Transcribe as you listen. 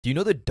Do you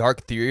know the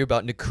dark theory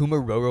about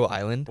Nikumaroro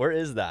Island? Where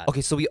is that?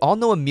 Okay, so we all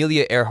know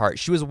Amelia Earhart.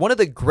 She was one of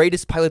the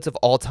greatest pilots of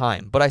all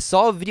time, but I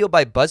saw a video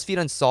by BuzzFeed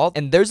Unsolved,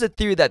 and there's a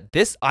theory that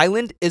this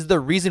island is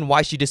the reason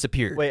why she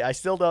disappeared. Wait, I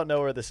still don't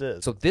know where this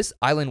is. So this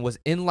island was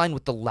in line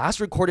with the last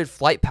recorded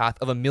flight path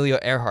of Amelia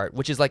Earhart,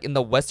 which is like in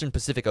the western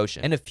Pacific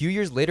Ocean. And a few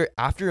years later,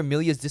 after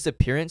Amelia's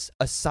disappearance,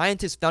 a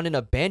scientist found an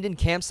abandoned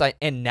campsite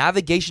and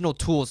navigational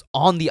tools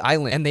on the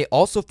island. And they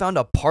also found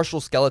a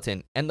partial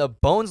skeleton, and the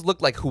bones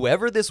looked like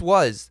whoever this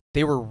was,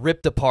 they were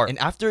ripped apart. And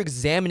after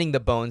examining the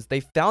bones, they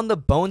found the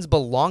bones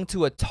belonged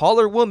to a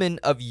taller woman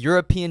of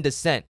European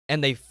descent,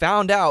 and they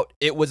found out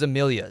it was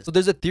Amelia's. So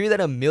there's a theory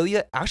that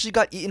Amelia actually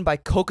got eaten by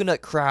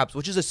coconut crabs,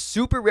 which is a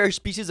super rare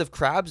species of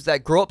crabs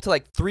that grow up to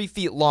like 3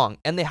 feet long,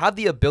 and they have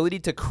the ability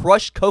to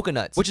crush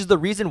coconuts, which is the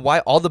reason why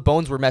all the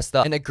bones were messed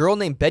up. And a girl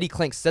named Betty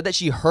Clank said that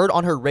she heard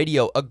on her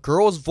radio a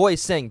girl's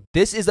voice saying,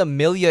 "This is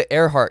Amelia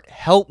Earhart,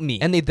 help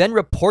me." And they then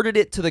reported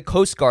it to the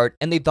Coast Guard,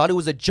 and they thought it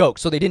was a joke,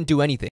 so they didn't do anything.